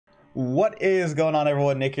What is going on,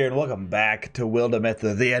 everyone? Nick here, and welcome back to Wildermyth,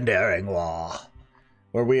 the Enduring War,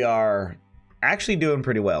 where we are actually doing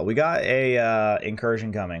pretty well. We got a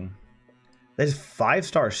incursion coming. That is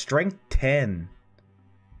 5-star, strength 10.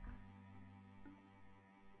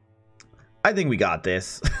 I think we got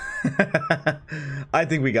this. I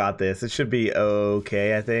think we got this. It should be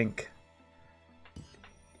okay, I think.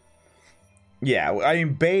 Yeah, I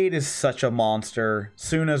mean, Bade is such a monster.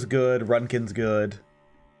 Suna's good. Runkin's good.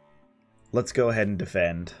 Let's go ahead and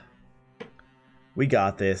defend. We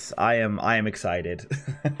got this. I am excited.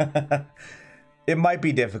 It might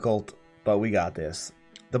be difficult, but we got this.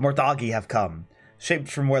 The Mortagi have come, shaped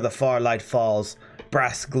from where the far light falls,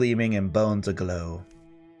 brass gleaming and bones aglow.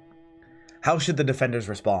 How should the defenders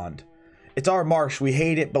respond? It's our marsh. We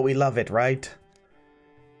hate it, but we love it, right?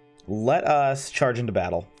 Let us charge into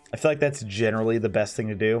battle. I feel like that's generally the best thing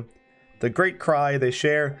to do. The great cry they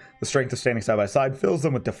share, the strength of standing side by side, fills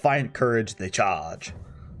them with defiant courage. They charge.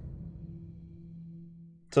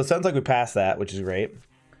 So it sounds like we passed that, which is great.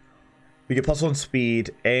 We get +1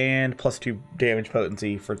 speed and +2 damage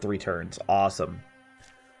potency for 3 turns. Awesome.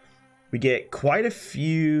 We get quite a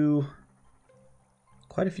few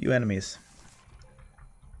enemies.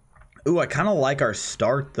 Ooh, I kind of like our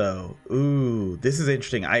start though. Ooh, this is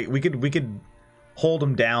interesting. We could hold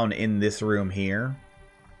them down in this room here.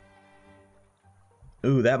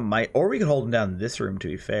 Ooh, that might... Or we could hold them down in this room, to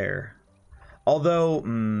be fair. Although,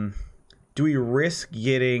 do we risk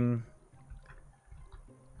getting...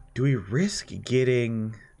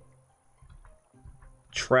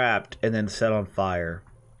 trapped and then set on fire?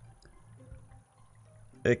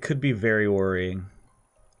 It could be very worrying.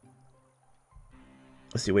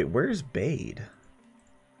 Let's see, wait, where's Bade?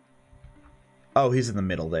 Oh, he's in the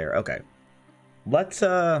middle there. Okay. Let's,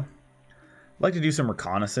 like to do some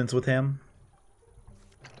reconnaissance with him.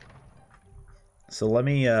 So let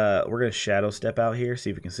me, we're going to shadow step out here, see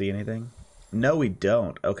if we can see anything. No, we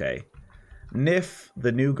don't. Okay. Nif,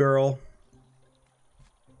 the new girl,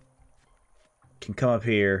 can come up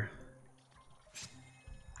here.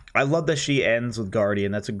 I love that she ends with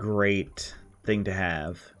Guardian. That's a great thing to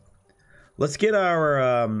have. Let's get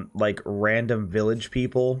our, like, random village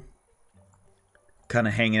people kind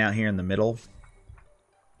of hanging out here in the middle.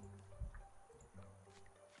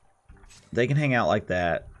 They can hang out like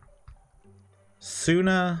that.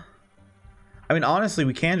 Suna, I mean, honestly,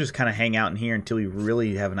 we can just kind of hang out in here until we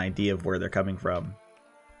really have an idea of where they're coming from.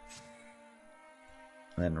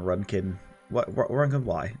 And then Runkin, Runkin,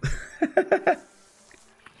 why?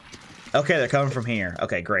 Okay, they're coming from here.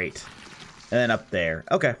 Okay, great. And then up there.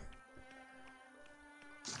 Okay.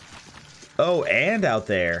 Oh, and out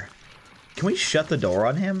there. Can we shut the door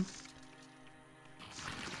on him?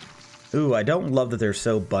 Ooh, I don't love that they're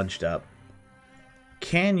so bunched up.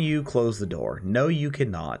 Can you close the door? No, you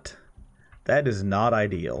cannot. That is not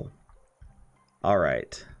ideal.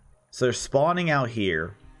 Alright. So they're spawning out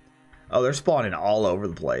here. Oh, they're spawning all over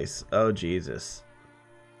the place. Oh, Jesus.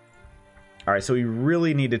 Alright, so we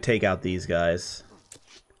really need to take out these guys.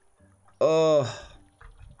 Ugh.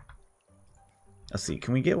 Let's see.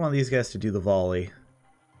 Can we get one of these guys to do the volley?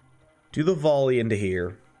 Do the volley into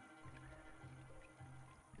here.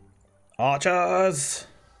 Archers!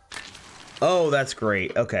 Oh, that's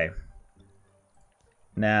great. Okay.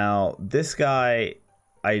 Now, this guy,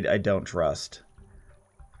 I don't trust.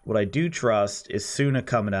 What I do trust is Suna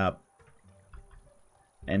coming up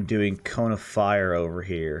and doing Cone of Fire over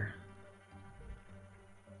here.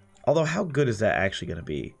 Although, how good is that actually going to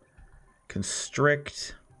be?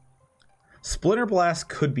 Constrict. Splinter Blast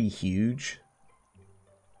could be huge.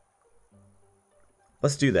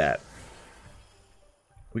 Let's do that.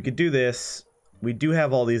 We could do this. We do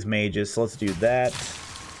have all these mages, so let's do that.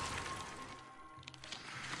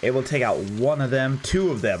 It will take out one of them. 2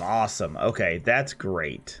 of them. Awesome. Okay, that's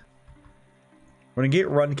great. We're going to get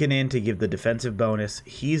Runkin in to give the defensive bonus.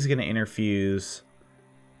 He's going to interfuse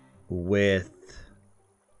with...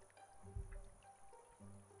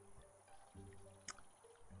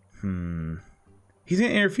 He's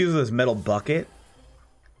going to interfuse with this metal bucket.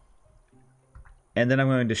 And then I'm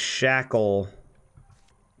going to shackle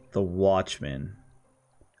the Watchman.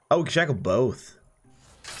 Oh, we can shackle both.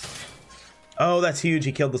 Oh, that's huge.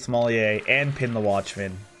 He killed the Sommelier and pinned the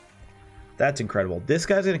Watchman. That's incredible. This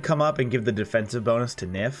guy's going to come up and give the defensive bonus to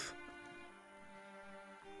Nif.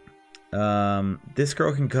 This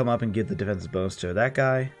girl can come up and give the defensive bonus to that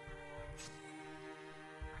guy.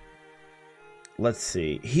 Let's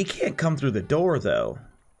see. He can't come through the door, though.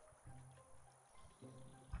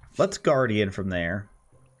 Let's Guardian from there.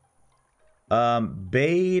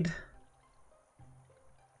 Bade.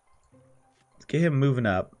 Let's get him moving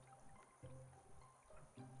up.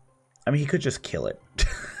 I mean, he could just kill it.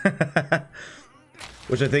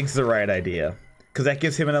 Which I think is the right idea. Because that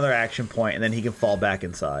gives him another action point, and then he can fall back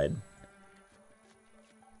inside.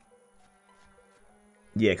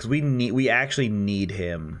 Yeah, because we actually need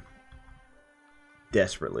him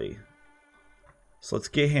desperately. So let's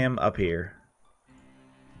get him up here.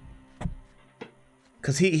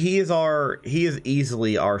 Because he is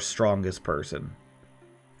easily our strongest person.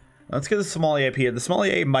 Let's get the sommelier up here. The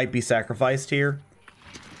sommelier might be sacrificed here.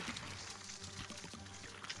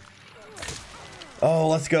 Oh,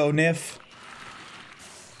 let's go, Nif.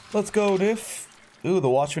 Let's go, Nif. Ooh, the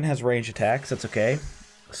Watchman has range attacks. That's okay.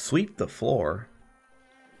 Sweep the floor.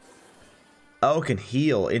 Oh, can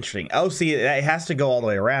heal. Interesting. Oh, see, it has to go all the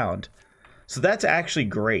way around. So that's actually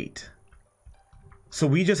great. So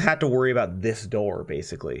we just have to worry about this door,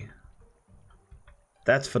 basically.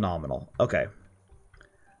 That's phenomenal. Okay.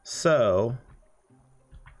 So,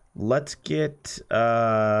 let's get...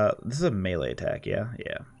 this is a melee attack, yeah?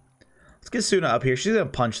 Yeah. Let's get Suna up here. She's going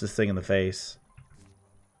to punch this thing in the face.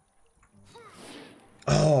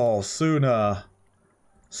 Oh, Suna.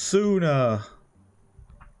 Suna.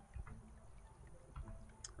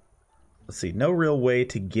 Let's see. No real way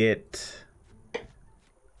to get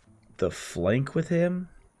the flank with him.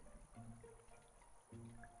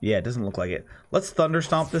 Yeah, it doesn't look like it. Let's Thunder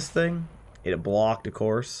Stomp this thing. It blocked, of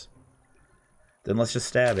course. Then let's just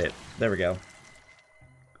stab it. There we go.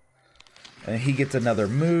 And he gets another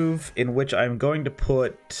move, in which I'm going to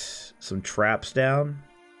put some traps down.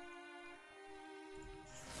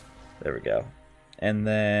 There we go. And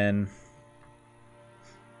then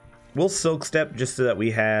we'll Silk Step just so that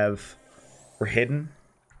we're hidden.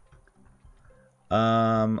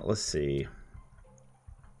 Let's see.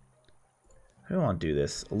 I don't want to do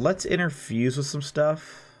this. Let's interfuse with some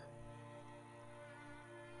stuff.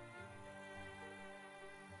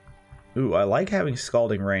 Ooh, I like having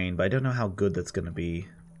Scalding Rain, but I don't know how good that's going to be.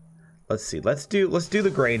 Let's see. Let's do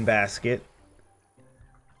the Grain Basket.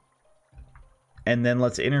 And then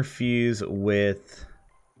let's interfuse with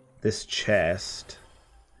this chest.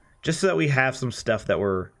 Just so that we have some stuff that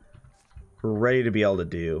we're ready to be able to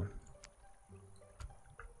do.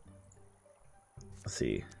 Let's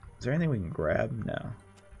see. Is there anything we can grab? No.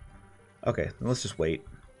 Okay, then let's just wait.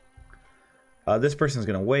 This person's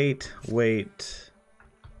going to wait.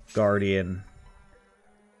 Guardian.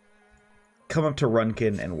 Come up to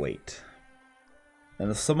Runkin and wait.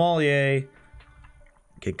 And the sommelier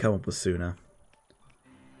can come up with Suna.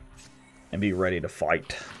 And be ready to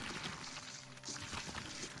fight.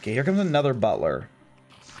 Okay, here comes another butler.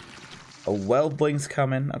 A Weldling's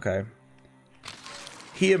coming. Okay.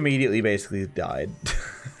 He immediately basically died.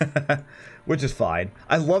 Which is fine.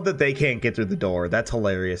 I love that they can't get through the door. That's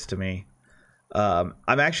hilarious to me. I'm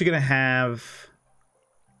actually going to have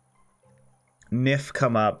Nif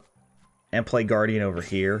come up and play Guardian over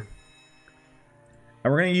here.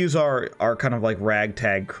 And we're going to use our kind of like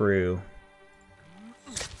ragtag crew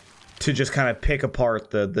to just kind of pick apart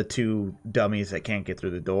the two dummies that can't get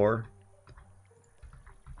through the door.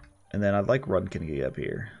 And then I'd like Runkin to get up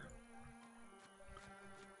here.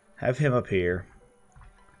 Have him up here.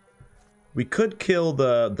 We could kill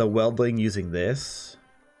the Weldling using this.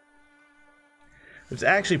 It's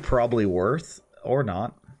actually probably worth, or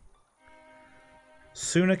not.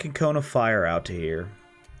 Suna can cone of fire out to here.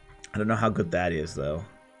 I don't know how good that is though.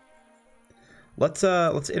 Let's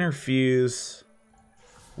interfuse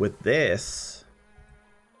with this.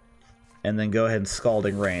 And then go ahead and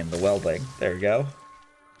Scalding Rain the Weldling. There you go.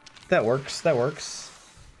 That works. That works.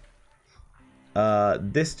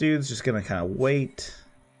 This dude's just gonna kind of wait.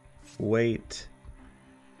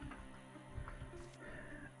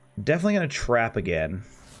 Definitely gonna trap again.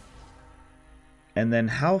 And then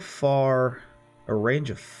how far? A range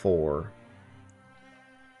of 4.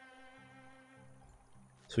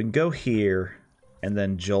 So we can go here and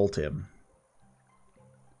then jolt him.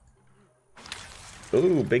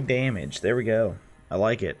 Ooh, big damage. There we go. I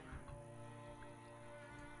like it.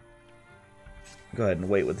 Go ahead and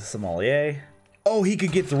wait with the sommelier. Oh, he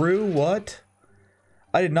could get through? What?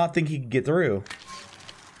 I did not think he could get through.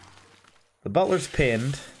 The butler's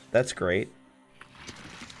pinned. That's great.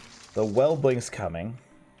 The Weldling's coming.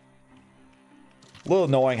 A little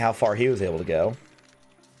annoying how far he was able to go.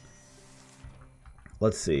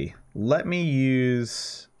 Let's see. Let me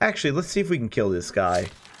use... Actually, let's see if we can kill this guy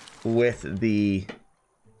with the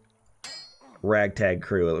ragtag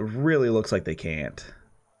crew. It really looks like they can't.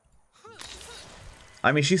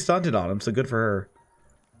 I mean, she stunted on him, so good for her.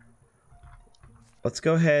 Let's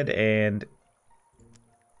go ahead and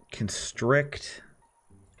constrict.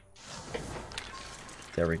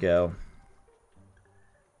 There we go.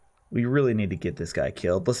 We really need to get this guy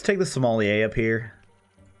killed. Let's take the sommelier up here.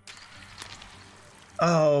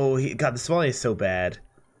 Oh, God, the sommelier is so bad.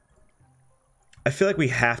 I feel like we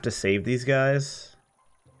have to save these guys.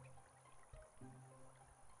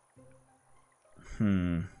 Let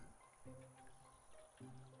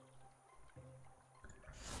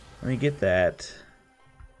me get that.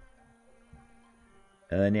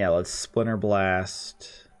 And then, yeah, let's Splinter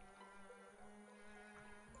Blast.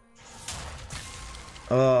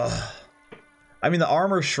 Ugh. I mean, the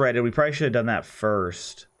armor's shredded. We probably should have done that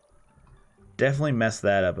first. Definitely messed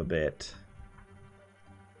that up a bit.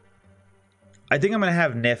 I think I'm going to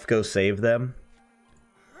have Nif go save them.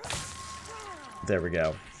 There we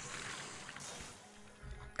go.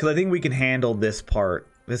 Because I think we can handle this part,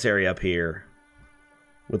 this area up here,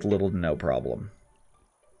 with little to no problem.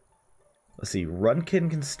 Let's see, Runkin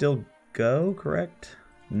can still go, correct?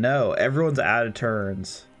 No, everyone's out of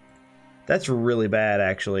turns. That's really bad,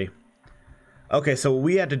 actually. Okay, so what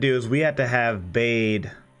we had to do is we had to have Bade.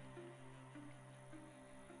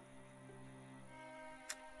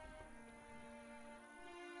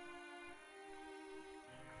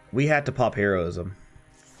 We had to pop Heroism.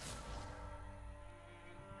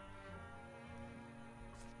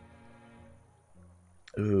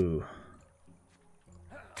 Ooh.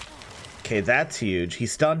 Okay, that's huge. He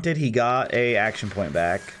stunted, he got a action point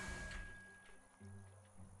back.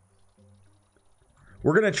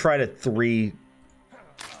 We're gonna try to 3.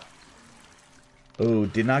 Oh,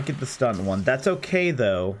 did not get the stun one. That's okay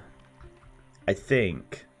though. I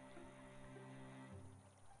think.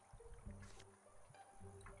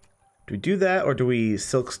 Do we do that or do we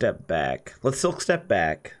Silk Step back? Let's Silk Step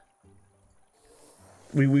back.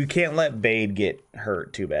 We can't let Bade get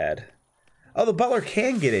hurt too bad. Oh, the butler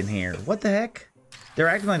can get in here. What the heck? They're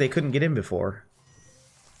acting like they couldn't get in before.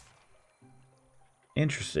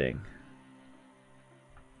 Interesting.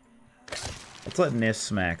 Let's let Nis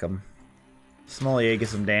smack him. Sommelier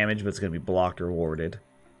gets some damage, but it's going to be blocked or warded.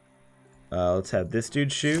 Let's have this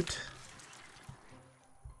dude shoot.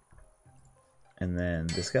 And then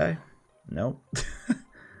this guy? Nope.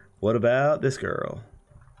 What about this girl?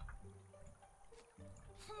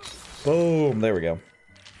 Boom. There we go.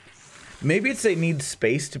 Maybe it's they need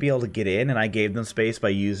space to be able to get in, and I gave them space by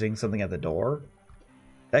using something at the door.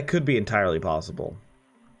 That could be entirely possible.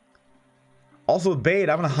 Also with Bade,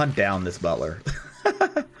 I'm going to hunt down this butler.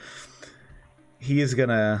 He is going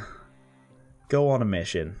to go on a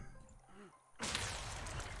mission.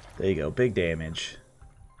 There you go. Big damage.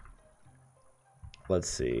 Let's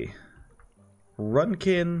see.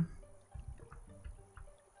 Runkin,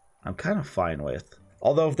 I'm kind of fine with.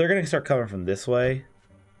 Although if they're going to start coming from this way,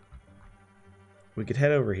 we could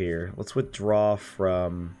head over here. Let's withdraw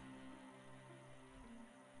from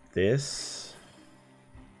this.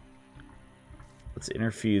 Let's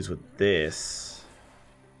interfuse with this.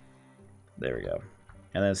 There we go.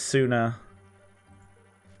 And then Suna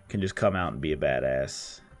can just come out and be a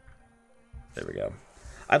badass. There we go.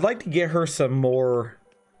 I'd like to get her some more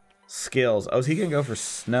skills. Oh, is he going to go for...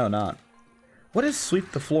 No, not. What does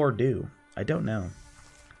Sweep the Floor do? I don't know.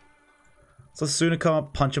 So Suna come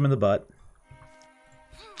up, punch him in the butt.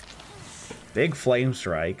 Big flame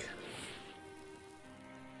strike.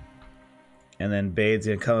 And then Bade's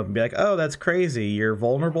gonna come up and be like, oh, that's crazy. You're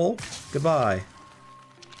vulnerable? Goodbye.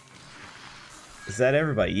 Is that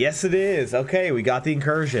everybody? Yes, it is. Okay, we got the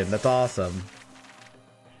incursion. That's awesome.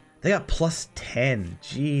 They got plus 10.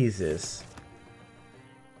 Jesus.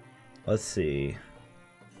 Let's see.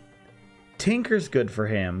 Tinker's good for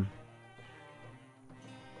him.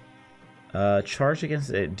 Charge against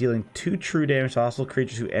it, dealing 2 true damage to hostile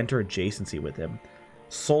creatures who enter adjacency with him.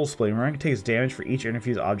 Soul Splitting. Runkin takes damage for each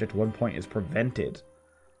interfused object. 1 point is prevented.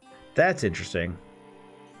 That's interesting.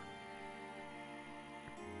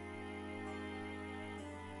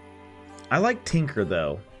 I like Tinker,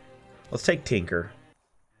 though. Let's take Tinker.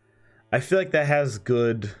 I feel like that has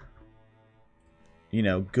good... You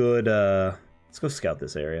know, good... Let's go scout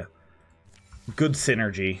this area. Good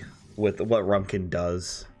synergy with what Runkin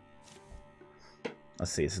does.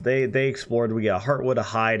 Let's see. So they explored. We got a Heartwood, a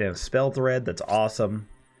Hide, and a Spell Thread. That's awesome.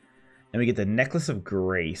 And we get the Necklace of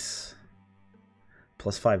Grace.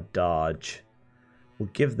 Plus 5 dodge. We'll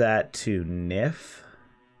give that to Nif.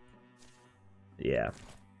 Yeah.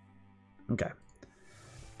 Okay.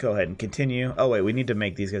 Go ahead and continue. Oh, wait. We need to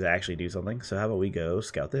make these guys actually do something. So how about we go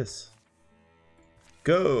scout this?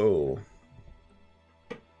 Go!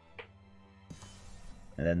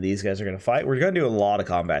 And then these guys are going to fight. We're going to do a lot of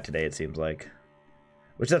combat today, it seems like.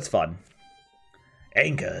 Which, that's fun.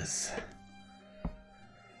 Ankas.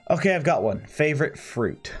 Okay, I've got one. Favorite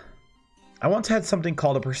fruit. I once had something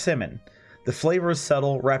called a persimmon. The flavor is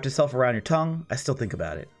subtle, wrapped itself around your tongue. I still think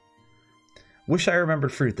about it. Wish I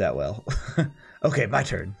remembered fruit that well. Okay, my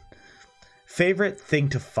turn. Favorite thing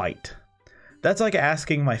to fight. That's like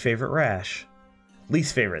asking my favorite rash.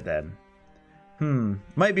 Least favorite then.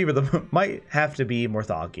 Might have to be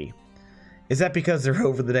Morthagi. Is that because they're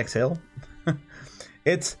over the next hill?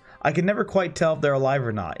 I can never quite tell if they're alive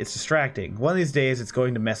or not. It's distracting. One of these days it's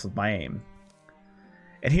going to mess with my aim.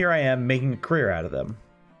 And here I am making a career out of them.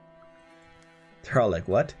 They're all like,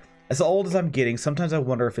 what? As old as I'm getting, sometimes I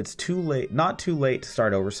wonder if it's not too late to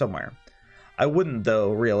start over somewhere. I wouldn't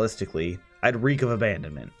though, realistically. I'd reek of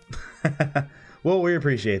abandonment. Well, we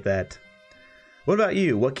appreciate that. What about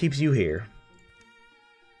you? What keeps you here?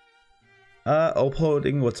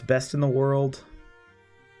 Uploading what's best in the world.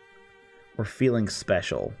 Or feeling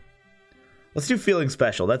special. Let's do feeling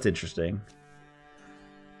special. That's interesting.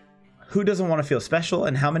 Who doesn't want to feel special?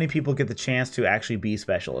 And how many people get the chance to actually be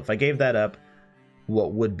special? If I gave that up,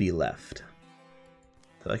 what would be left?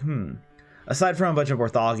 They're like, Aside from a bunch of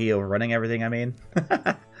Morthagi overrunning everything, I mean.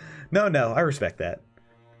 No, I respect that.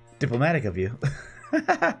 Diplomatic of you.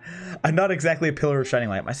 I'm not exactly a pillar of shining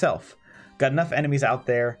light myself. Got enough enemies out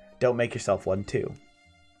there. Don't make yourself one too.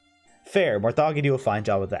 Fair. Morthagi do a fine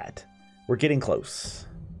job of that. We're getting close.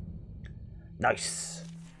 Nice.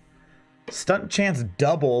 Stunt chance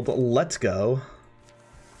doubled. Let's go.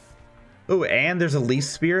 Ooh, and there's a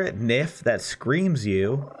least spirit, Nif, that screams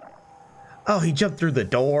you. Oh, he jumped through the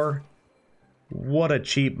door. What a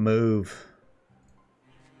cheap move.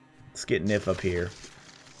 Let's get Nif up here.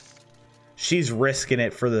 She's risking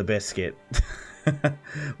it for the biscuit.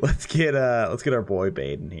 Let's get our boy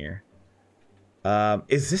Bade in here.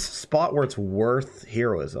 Is this a spot where it's worth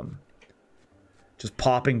heroism? Just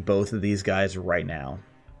popping both of these guys right now.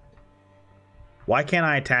 Why can't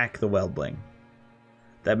I attack the Weldling?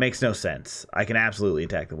 That makes no sense. I can absolutely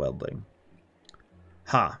attack the Weldling.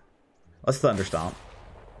 Ha. Let's Thunderstomp.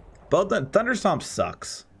 But Thunderstomp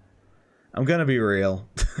sucks. I'm gonna be real.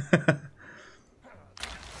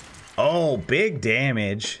 Oh, big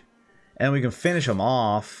damage. And we can finish him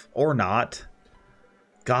off. Or not.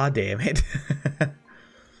 God damn it.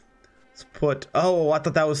 Let's put... Oh, I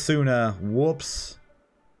thought that was Suna. Whoops.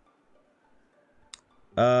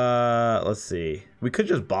 Let's see. We could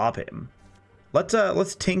just bop him.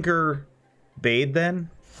 Let's tinker Bade then.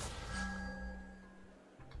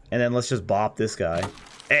 And then let's just bop this guy.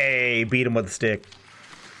 Hey, beat him with a stick.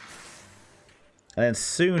 And then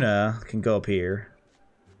Suna can go up here.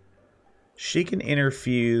 She can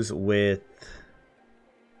interfuse with...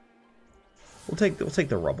 We'll take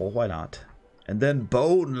the rubble, why not? And then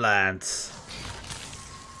Bone Lance.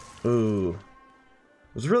 Ooh.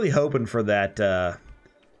 Was really hoping for that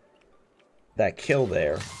that kill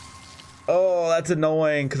there. Oh, that's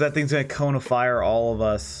annoying, because that thing's gonna cone of fire all of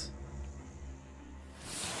us.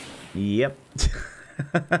 Yep.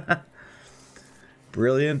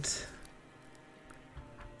 Brilliant.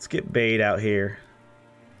 Let's get Bade out here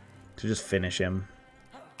to just finish him.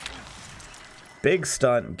 Big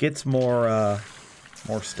stunt, gets more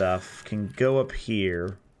stuff. Can go up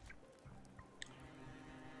here.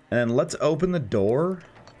 And then let's open the door.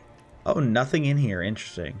 Oh, nothing in here.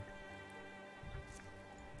 Interesting.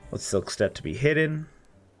 Let's Silk Step to be hidden.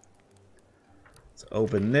 Let's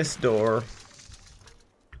open this door.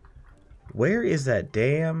 Where is that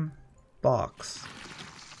damn box?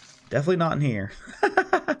 Definitely not in here.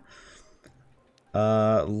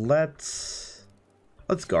 Let's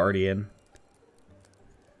Guardian.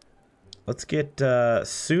 Let's get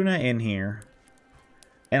Suna in here.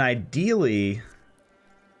 And ideally...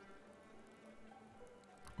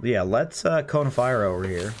 Yeah, let's Cone of Fire over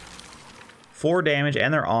here. 4 damage,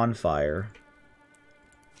 and they're on fire.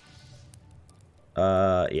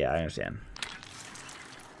 Yeah, I understand.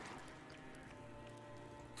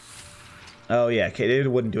 Oh, yeah,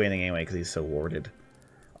 it wouldn't do anything anyway because he's so warded.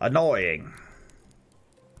 Annoying.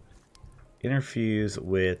 Interfuse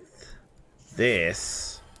with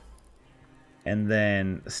this. And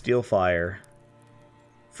then Steel Fire.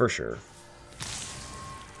 For sure.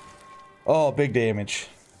 Oh, big damage.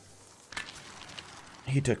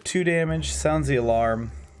 He took 2 damage, sounds the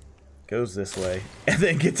alarm, goes this way, and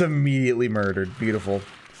then gets immediately murdered. Beautiful.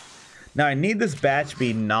 Now I need this batch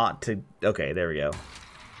be not to... Okay, there we go.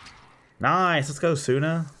 Nice, let's go,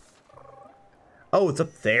 Suna. Oh, it's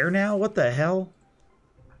up there now? What the hell?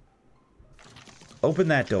 Open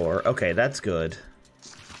that door. Okay, that's good.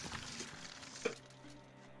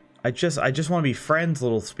 I just want to be friends,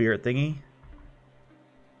 little spirit thingy.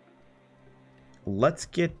 Let's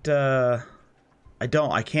get, I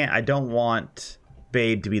don't want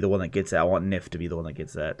Bade to be the one that gets that. I want Nif to be the one that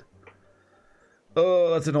gets that.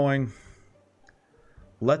 Oh, that's annoying.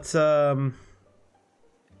 Let's, God,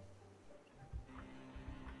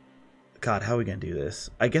 how are we gonna do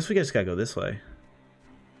this? I guess we just gotta go this way.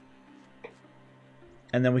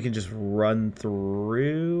 And then we can just run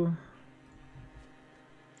through.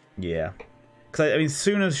 Yeah. Because, I mean,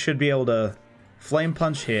 Suna should be able to flame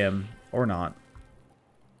punch him, or not.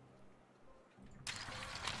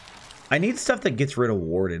 I need stuff that gets rid of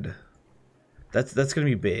warded. That's gonna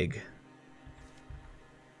be big.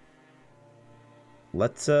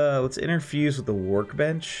 Let's interfuse with the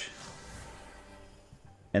workbench.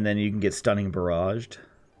 And then you can get stunning barraged.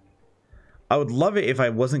 I would love it if I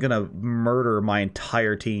wasn't gonna murder my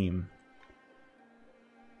entire team.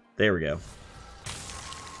 There we go.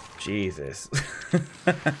 Jesus.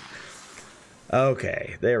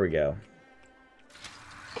 Okay, there we go.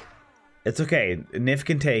 It's okay. Nif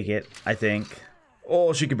can take it, I think.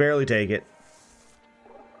 Oh, she could barely take it.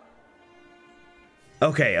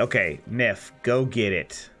 Okay, okay. Nif, go get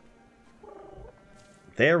it.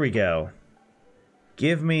 There we go.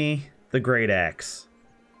 Give me the great axe.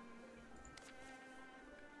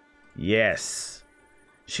 Yes.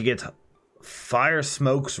 She gets Fire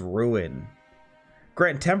Smoke's Ruin.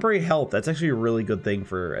 Grant temporary health. That's actually a really good thing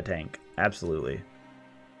for a tank. Absolutely.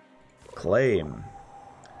 Claim.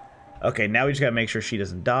 Okay, now we just gotta make sure she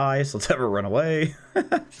doesn't die, so let's have her run away.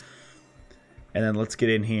 And then let's get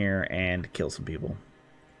in here and kill some people.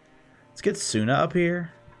 Let's get Suna up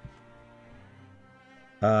here.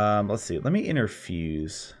 Let's see. Let me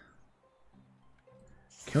interfuse.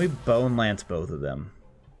 Can we bone lance both of them?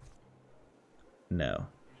 No.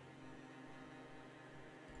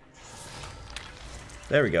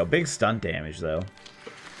 There we go. Big stunt damage, though.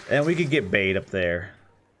 And we could get Bait up there.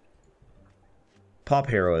 Pop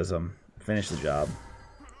heroism. Finish the job.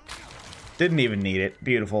 Didn't even need it.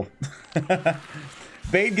 Beautiful.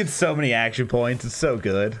 Bait gets so many action points. It's so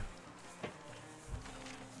good.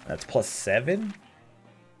 That's +7.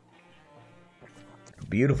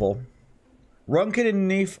 Beautiful. Runkin and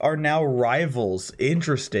Neef are now rivals.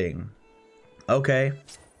 Interesting. Okay.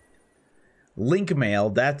 Link mail.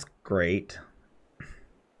 That's great.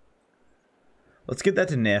 Let's get that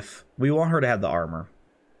to Nif. We want her to have the armor.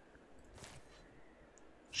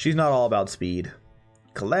 She's not all about speed.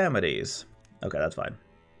 Calamities. Okay, that's fine.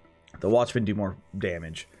 The Watchmen do more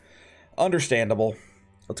damage. Understandable.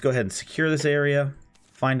 Let's go ahead and secure this area.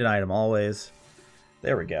 Find an item always.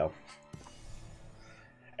 There we go.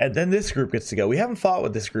 And then this group gets to go. We haven't fought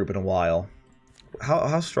with this group in a while.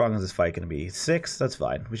 How strong is this fight going to be? 6? That's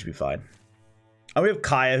fine. We should be fine. And we have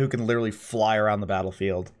Kaya, who can literally fly around the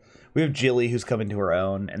battlefield. We have Jilly, who's coming to her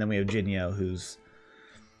own. And then we have Jinyo, who's,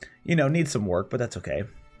 you know, needs some work, but that's okay.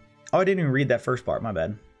 Oh, I didn't even read that first part. My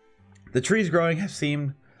bad. The trees growing have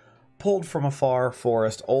seemed pulled from a far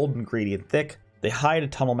forest, old and greedy and thick. They hide a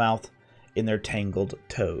tunnel mouth in their tangled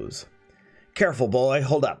toes. Careful, boy.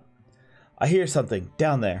 Hold up. I hear something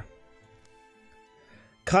down there.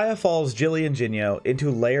 Kaya follows Jilly and Jinyo into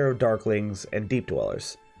a lair of darklings and deep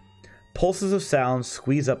dwellers. Pulses of sound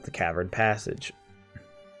squeeze up the cavern passage.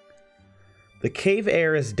 The cave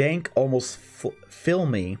air is dank, almost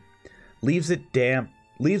filmy, leaves its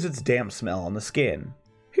damp smell on the skin.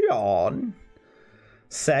 Yawn.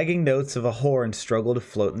 Sagging notes of a horn struggle to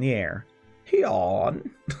float in the air.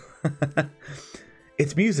 Yawn.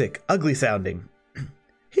 It's music, ugly sounding.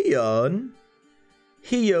 Yawn.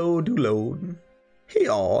 Heo-do-lone.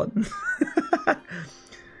 Yawn.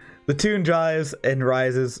 The tune drives and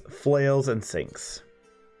rises, flails and sinks.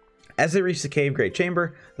 As they reach the cave great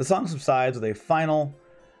chamber, the song subsides with a final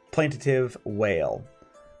plaintive wail.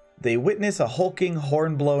 They witness a hulking,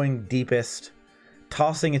 horn-blowing deepest,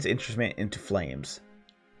 tossing its instrument into flames.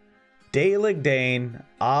 Daelig Dane,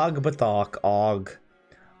 Og Bathok, Og,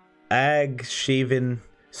 Ag Shaven,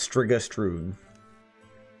 Striga Stroon.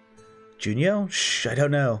 Junyo? Shh, I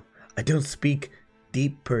don't know. I don't speak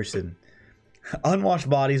deep person. Unwashed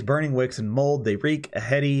bodies, burning wicks, and mold, they reek a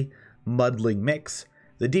heady, muddling mix.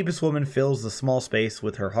 The deepest woman fills the small space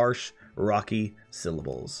with her harsh, rocky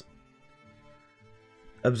syllables.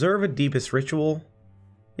 Observe a deepest ritual?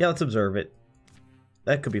 Yeah, let's observe it.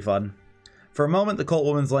 That could be fun. For a moment, the cult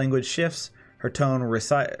woman's language shifts, her tone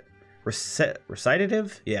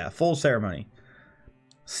recitative? Yeah, full ceremony.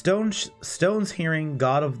 Stone's hearing,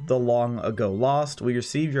 God of the long ago lost, we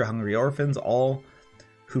receive your hungry orphans, all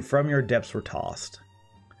who from your depths were tossed.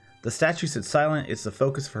 The statue sits silent, it's the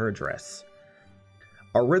focus for her address.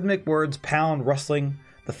 Our rhythmic words pound, rustling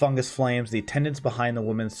the fungus flames, the attendants behind the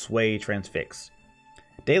woman sway transfixed.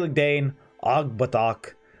 Daelig Dane, Og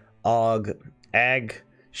Bathok, Og, Ag,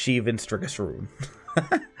 Shivan, Strigasroon.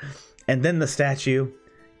 And then the statue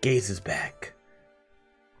gazes back.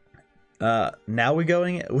 Now we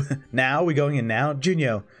going now we going in now?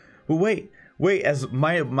 Junio. Well, wait,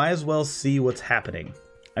 might as well see what's happening.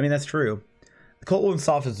 I mean, that's true. The cold one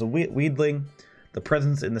softens the weedling. The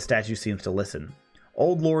presence in the statue seems to listen.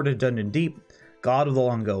 Old Lord of Dungeon Deep, God of the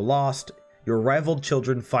long ago lost, your rivaled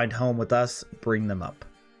children find home with us, bring them up.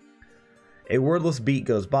 A wordless beat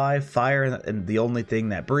goes by, fire and the only thing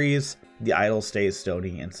that breathes, the idol stays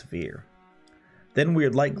stony and severe. Then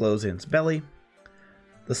weird light glows in its belly.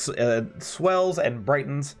 The swells and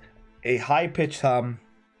brightens, a high-pitched hum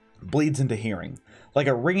bleeds into hearing, like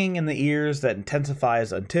a ringing in the ears that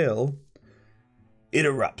intensifies until it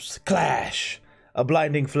erupts. Clash! A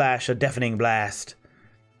blinding flash, a deafening blast.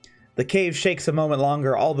 The cave shakes a moment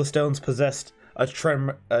longer, all the stones possessed a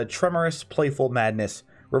tremorous, playful madness,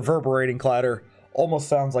 reverberating clatter, almost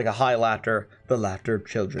sounds like a high laughter, the laughter of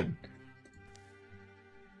children.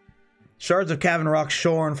 Shards of cavern rock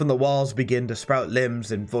shorn from the walls begin to sprout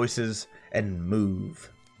limbs and voices and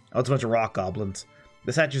move. Oh, it's a bunch of rock goblins.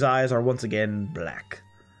 The statue's eyes are once again black.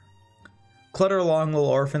 Clutter along, little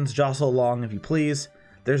orphans, jostle along if you please.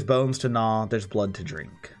 There's bones to gnaw, there's blood to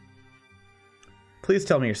drink. Please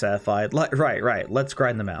tell me you're satisfied. Right, let's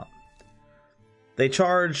grind them out. They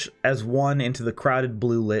charge as one into the crowded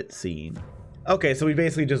blue lit scene. Okay, so we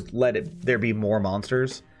basically just let there be more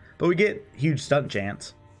monsters, but we get huge stunt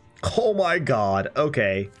chance. Oh my god,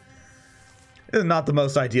 okay. This is not the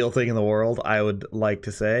most ideal thing in the world, I would like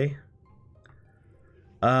to say.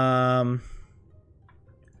 Let's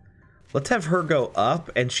have her go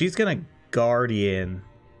up, and she's gonna guardian.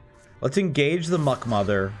 Let's engage the Muck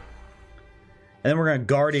Mother. And then we're gonna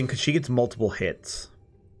guardian because she gets multiple hits.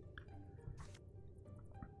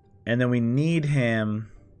 And then we need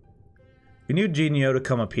him. We need Genio to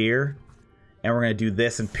come up here. And we're gonna do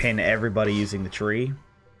this and pin everybody using the tree.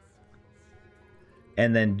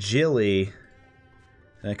 And then Jilly is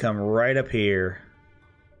gonna come right up here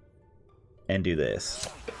and do this.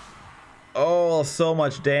 Oh, so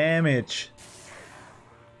much damage.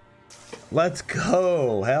 Let's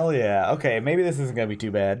go. Hell yeah. Okay, maybe this isn't gonna be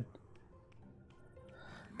too bad.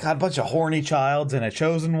 Got a bunch of horny childs and a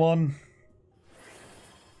chosen one.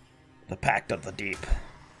 The Pact of the Deep.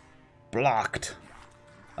 Blocked.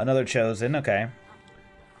 Another chosen, okay.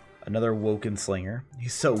 Another woken slinger.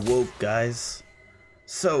 He's so woke, guys.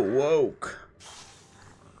 So woke.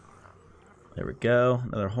 There we go.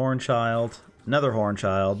 Another horn child. Another horn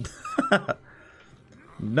child.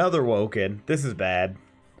 Another woken. This is bad.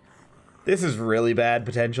 This is really bad,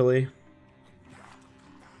 potentially.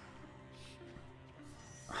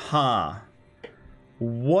 Huh.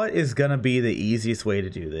 What is gonna be the easiest way to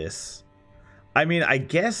do this? I mean, I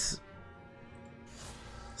guess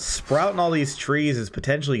sprouting all these trees is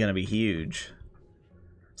potentially gonna be huge.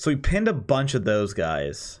 So we pinned a bunch of those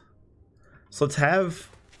guys. So let's have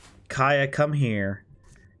Kaya come here,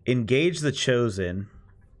 engage the chosen.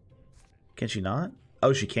 Can she not?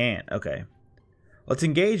 Oh, she can't. Okay. Let's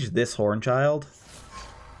engage this horn child.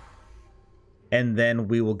 And then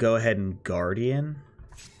we will go ahead and guardian.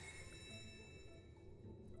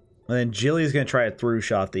 And then Jilly's going to try to through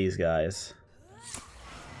shot these guys.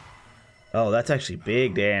 Oh, that's actually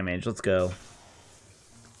big damage. Let's go.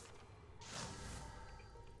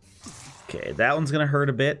 Okay, that one's going to hurt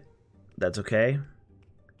a bit. That's okay.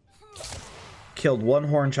 Killed one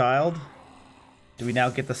horn child. Do we now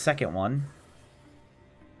get the second one?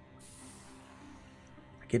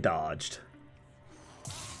 Get dodged.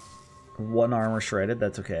 One armor shredded.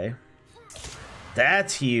 That's okay.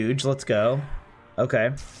 That's huge. Let's go.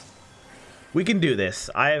 Okay. We can do this.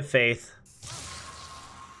 I have faith.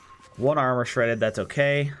 One armor shredded. That's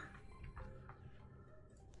okay.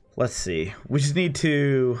 Let's see. We just need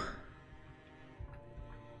to...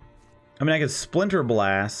 I mean, I could Splinter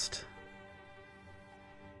Blast.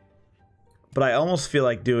 But I almost feel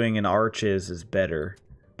like doing an Arches is better.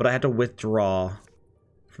 But I have to withdraw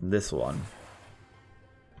from this one.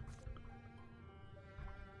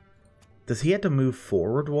 Does he have to move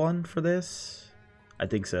forward one for this? I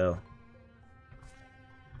think so.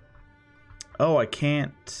 Oh, I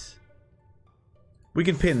can't. We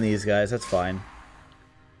can pin these guys. That's fine.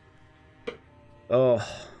 Oh.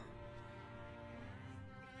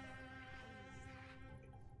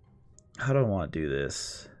 How do I want to do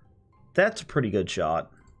this? That's a pretty good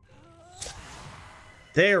shot.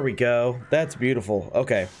 There we go. That's beautiful.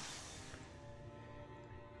 Okay.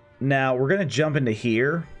 Now, we're going to jump into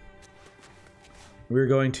here. We're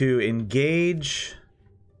going to engage...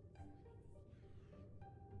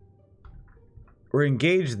 We're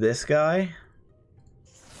engage this guy.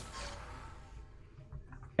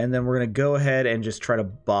 And then we're going to go ahead and just try to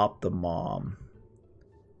bop the mom.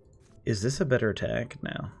 Is this a better attack?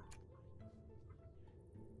 No.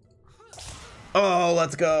 Oh,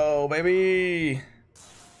 let's go, baby.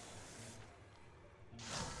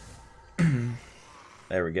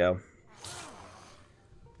 There we go.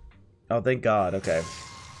 Oh, thank God. Okay.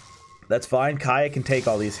 That's fine. Kaya can take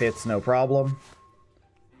all these hits, no problem.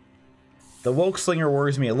 The Woke Slinger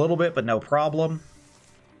worries me a little bit, but no problem.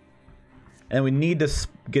 And we need to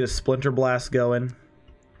get a Splinter Blast going.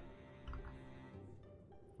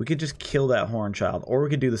 We could just kill that Horn Child, or we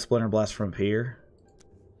could do the Splinter Blast from here.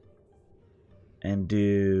 And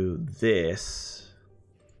do this.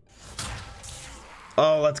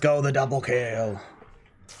 Oh, let's go, the double kill.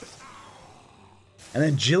 And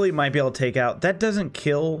then Jilly might be able to take out... That doesn't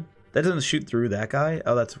kill... That doesn't shoot through that guy?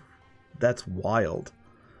 Oh, that's wild.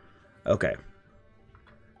 Okay.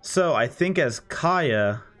 So, I think as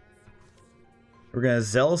Kaya... We're going to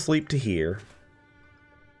Zealous Leap to here.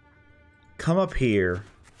 Come up here.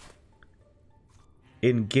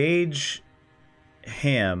 Engage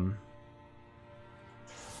him.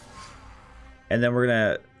 And then we're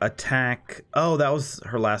going to attack... Oh, that was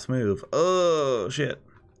her last move. Oh, shit.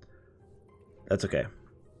 That's okay.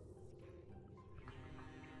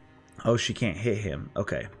 Oh, she can't hit him.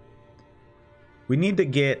 Okay. We need to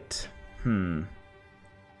get... How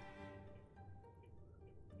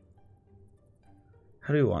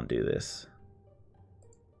do we want to do this?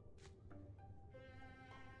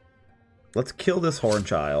 Let's kill this Horn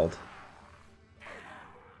Child.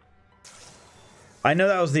 I know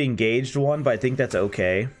that was the engaged one, but I think that's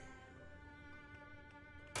okay.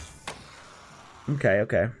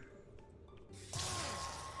 Okay.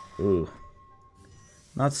 Ooh.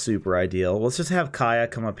 Not super ideal. Let's just have Kaya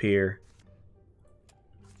come up here.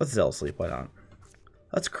 Let's Zealous Sleep, why not?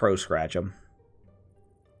 Let's Crow Scratch him.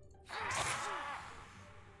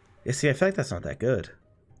 Yeah, see, I feel like that's not that good.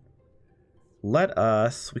 Let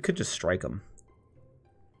us... We could just strike him.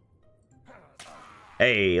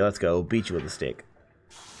 Hey, let's go. Beat you with a stick.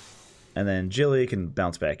 And then Jilly can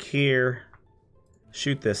bounce back here.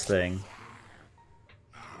 Shoot this thing.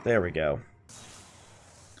 There we go.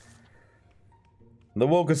 The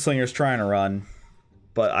Woken Slinger's trying to run,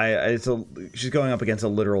 but she's going up against a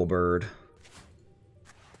literal bird.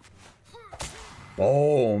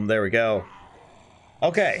 Boom, there we go.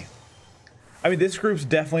 Okay. I mean, this group's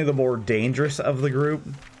definitely the more dangerous of the group.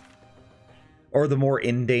 Or the more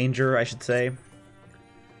in danger, I should say.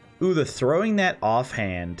 Ooh, the throwing that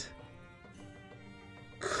offhand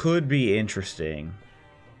could be interesting.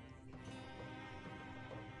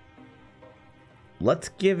 Let's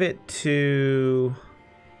give it to...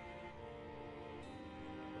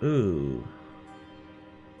 Ooh.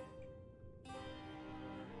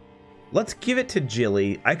 Let's give it to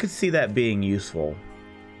Jilly. I could see that being useful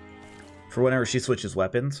for whenever she switches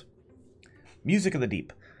weapons. Music of the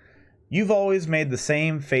Deep. You've always made the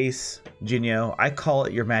same face, Jinyo. I call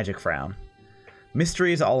it your magic frown.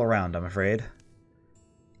 Mysteries all around, I'm afraid.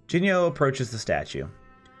 Jinyo approaches the statue.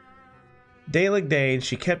 Daelig Dane,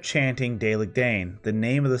 she kept chanting Daelig Dane, the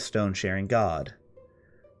name of the stone-sharing god.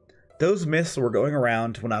 Those myths were going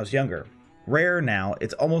around when I was younger. Rare now,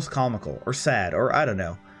 it's almost comical, or sad, or I don't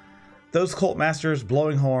know. Those cult masters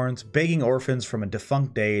blowing horns, begging orphans from a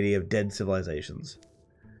defunct deity of dead civilizations.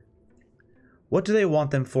 What do they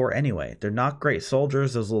want them for anyway? They're not great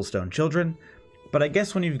soldiers, those little stone children, but I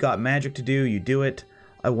guess when you've got magic to do, you do it.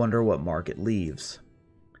 I wonder what mark it leaves.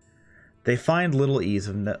 They find little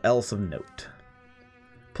else of note.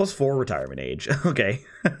 +4 retirement age. Okay.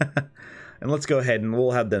 And let's go ahead and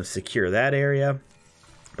we'll have them secure that area.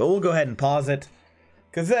 But we'll go ahead and pause it,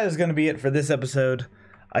 because that is going to be it for this episode.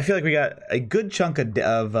 I feel like we got a good chunk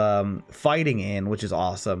of fighting in, which is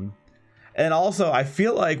awesome. And also, I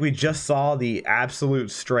feel like we just saw the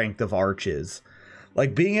absolute strength of arches.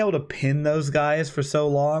 Like, being able to pin those guys for so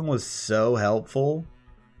long was so helpful.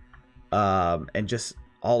 And just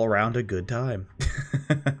all around a good time.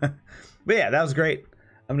 But yeah, that was great.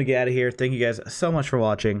 I'm going to get out of here. Thank you guys so much for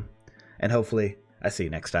watching. And hopefully, I see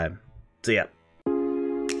you next time. See ya.